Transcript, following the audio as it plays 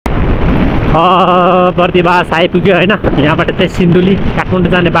बर्दिवास आइपुग्यो होइन। यहाँबाट चाहिँ सिन्धुली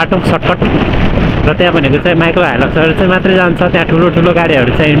काठमाडौँ जाने बाटो सर्टकट र त्यहाँ भनेको चाहिँ माइक्रो हाइलक्सहरू चाहिँ मात्रै जान्छ। त्यहाँ ठुलो ठुलो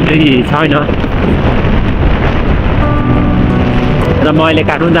गाडीहरू चाहिँ इन्ट्री छैन र म अहिले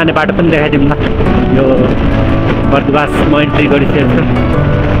काठमाडौँ जाने बाटो पनि देखाइदिउँ ल। यो बर्दिवास म इन्ट्री गरिसकेको छु।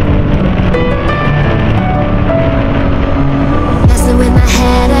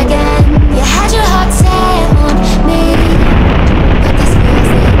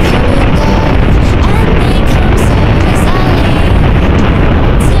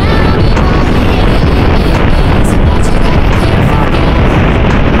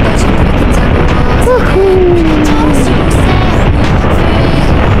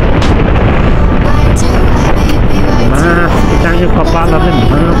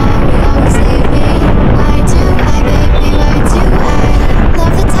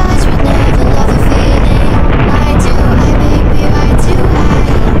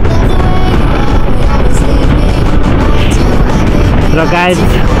 र गाइज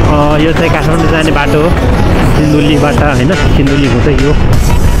यो चाहिँ काठमाडौँ जाने बाटो हो सिन्धुलीबाट होइन। सिन्धुली हुँदै यो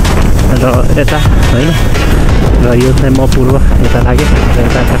र यता होइन। र यो चाहिँ म पूर्व यता लाग्यो र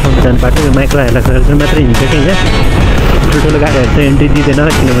यता काठमाडौँ जाने बाटो। यो माइक्रो हाइलक्सहरू चाहिँ मात्रै हिँड्छ कि यहाँ ठुल्ठुलो गाडीहरू चाहिँ एन्ट्री दिँदैन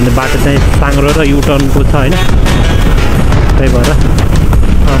किनभने बाटो चाहिँ साङ्ग्रो र युटर्नको छ होइन। त्यही भएर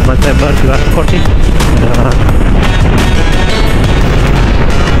म चाहिँ बर्दिवास कटेँ र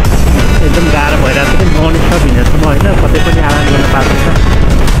एकदम गाह्रो भइरहेको थियो। ननस्टप हिँडेको म होइन, कतै पनि आराम गर्न पाएको छ।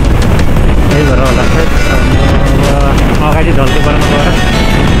 त्यही भएर होला सायद म अगाडि ढल्के बरामा गएर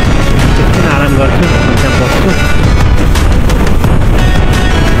एकछिन आराम गर्छु, त्यहाँ बस्छु।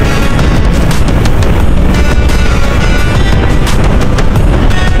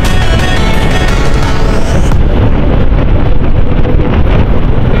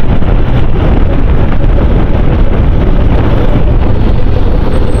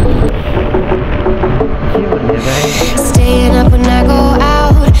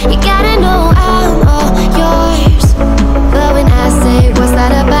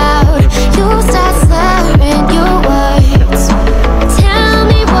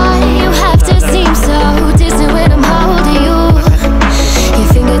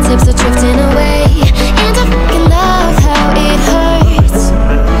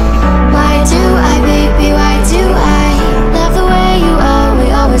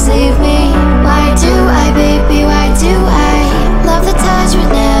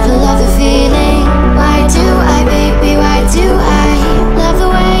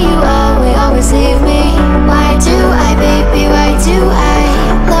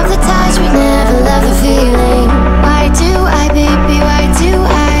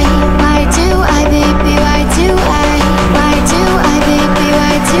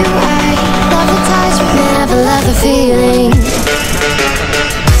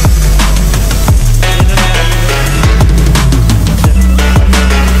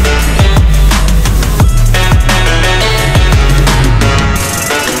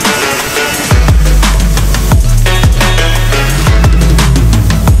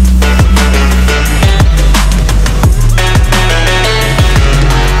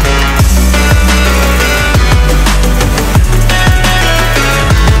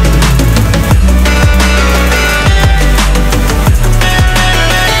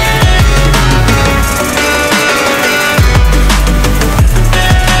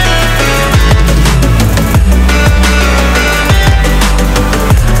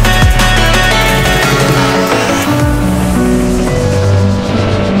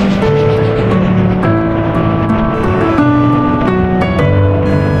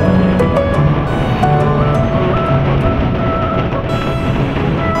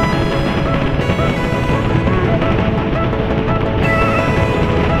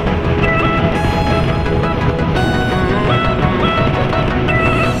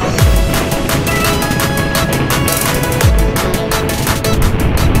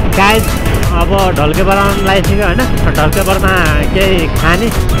 गाइज अब ढल्के बरामा लगाइसक्यो होइन। ढल्के बरमा केही खाने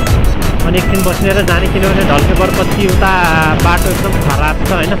अनि एकछिन बसेर जाने किनभने ढल्के बरपछि उता बाटो एकदम खराब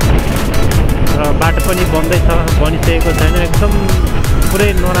छ होइन र बाटो पनि बन्दैछ, बनिसकेको छैन, एकदम पुरै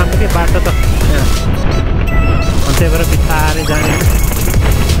नराम्रो के बाटो त यहाँ। अनि त्यही भएर बिस्तारै जाने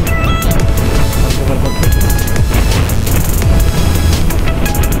ढल्के बरपछि।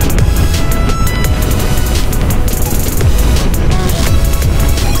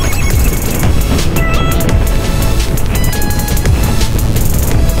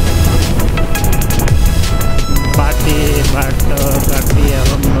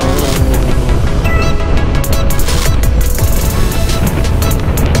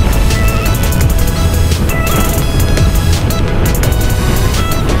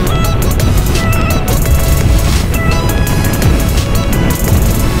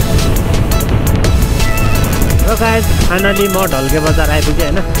 फाइनली म ढल्के बजार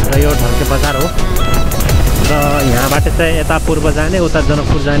आइपुगेँ होइन। र यो ढल्के बजार हो र यहाँबाट चाहिँ यता पूर्व जाने उता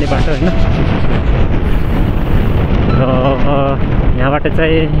जनकपुर जाने बाटो होइन। र यहाँबाट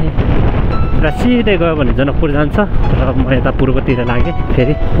चाहिँ र सिधै गयो भने जनकपुर जान्छ र म यता पूर्वतिर लागेँ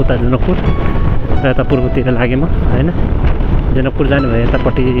फेरि उता जनकपुर र यता पूर्वतिर लागेँ म होइन। जनकपुर जाने भए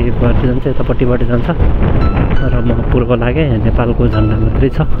यतापट्टिबाट जान्छ यतापट्टिबाट जान्छ र म पूर्व लागेँ। नेपालको झन्डा मात्रै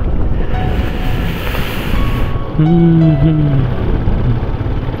छ।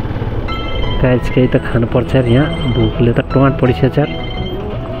 गाइस केही त खानुपर्छ यार, यहाँ भोकले त टमाट पडिसक्यो यार।